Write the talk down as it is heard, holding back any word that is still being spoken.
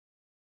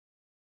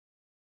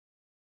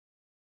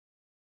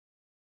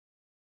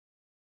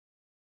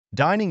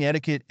Dining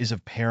etiquette is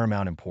of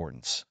paramount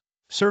importance,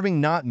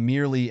 serving not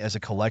merely as a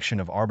collection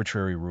of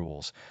arbitrary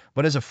rules,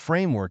 but as a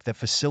framework that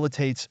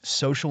facilitates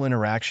social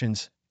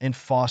interactions and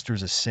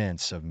fosters a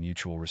sense of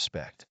mutual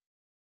respect.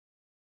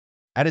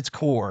 At its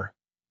core,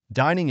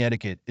 dining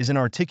etiquette is an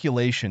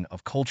articulation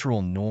of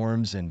cultural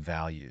norms and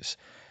values,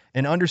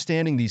 and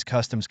understanding these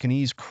customs can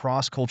ease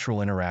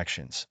cross-cultural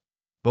interactions,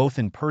 both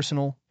in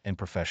personal and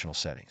professional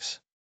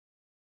settings.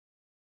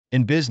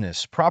 In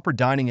business, proper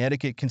dining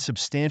etiquette can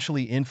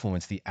substantially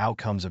influence the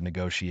outcomes of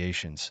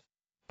negotiations,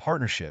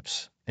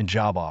 partnerships, and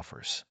job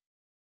offers.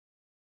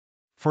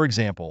 For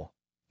example,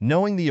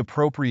 knowing the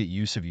appropriate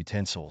use of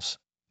utensils,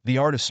 the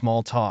art of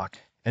small talk,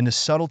 and the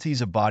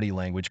subtleties of body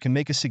language can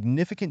make a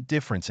significant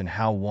difference in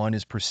how one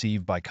is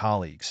perceived by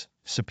colleagues,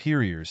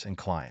 superiors, and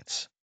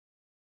clients.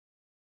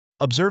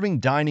 Observing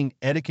dining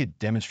etiquette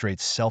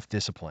demonstrates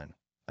self-discipline,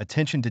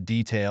 attention to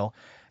detail,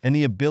 and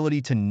the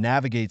ability to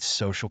navigate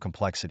social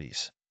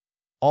complexities,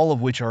 all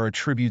of which are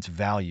attributes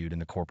valued in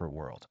the corporate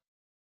world.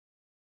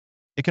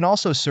 It can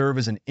also serve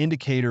as an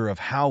indicator of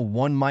how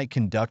one might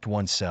conduct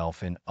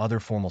oneself in other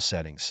formal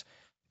settings,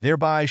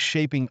 thereby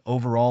shaping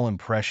overall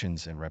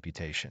impressions and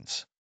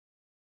reputations.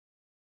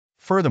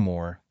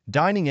 Furthermore,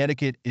 dining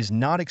etiquette is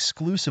not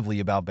exclusively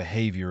about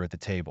behavior at the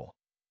table.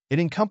 It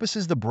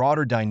encompasses the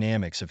broader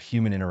dynamics of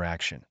human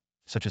interaction,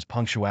 such as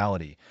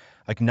punctuality,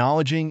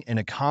 acknowledging and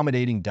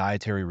accommodating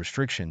dietary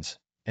restrictions,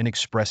 and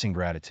expressing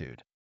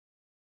gratitude.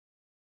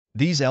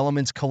 These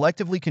elements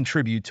collectively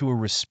contribute to a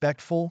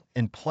respectful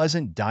and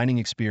pleasant dining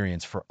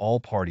experience for all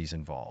parties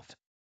involved.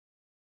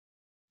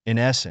 In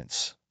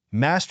essence,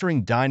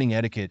 mastering dining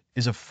etiquette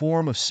is a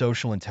form of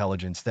social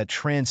intelligence that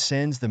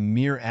transcends the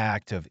mere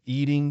act of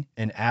eating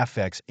and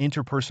affects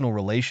interpersonal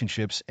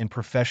relationships and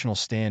professional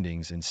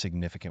standings in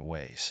significant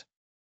ways.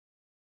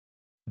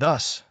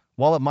 Thus,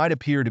 while it might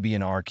appear to be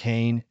an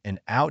arcane and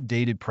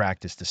outdated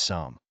practice to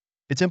some,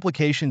 its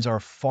implications are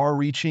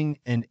far-reaching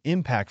and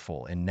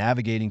impactful in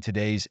navigating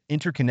today's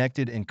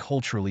interconnected and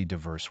culturally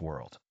diverse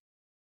world.